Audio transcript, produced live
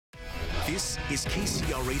This is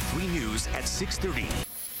KCRA 3 News at 6:30.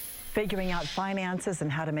 Figuring out finances and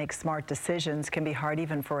how to make smart decisions can be hard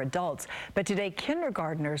even for adults. But today,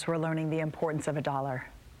 kindergartners were learning the importance of a dollar.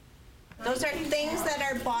 Those are things that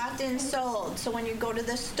are bought and sold. So when you go to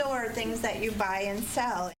the store, things that you buy and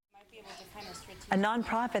sell. A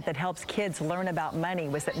nonprofit that helps kids learn about money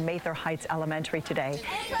was at Mather Heights Elementary today.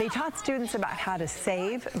 They taught students about how to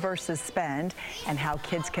save versus spend and how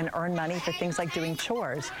kids can earn money for things like doing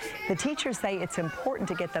chores. The teachers say it's important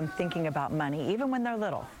to get them thinking about money, even when they're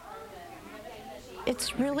little.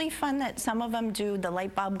 It's really fun that some of them do, the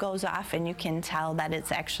light bulb goes off and you can tell that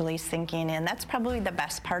it's actually sinking in. That's probably the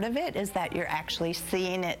best part of it, is that you're actually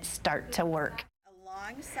seeing it start to work.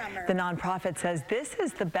 The nonprofit says this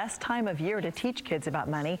is the best time of year to teach kids about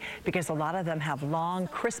money because a lot of them have long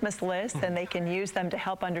Christmas lists and they can use them to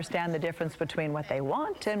help understand the difference between what they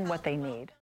want and what they need.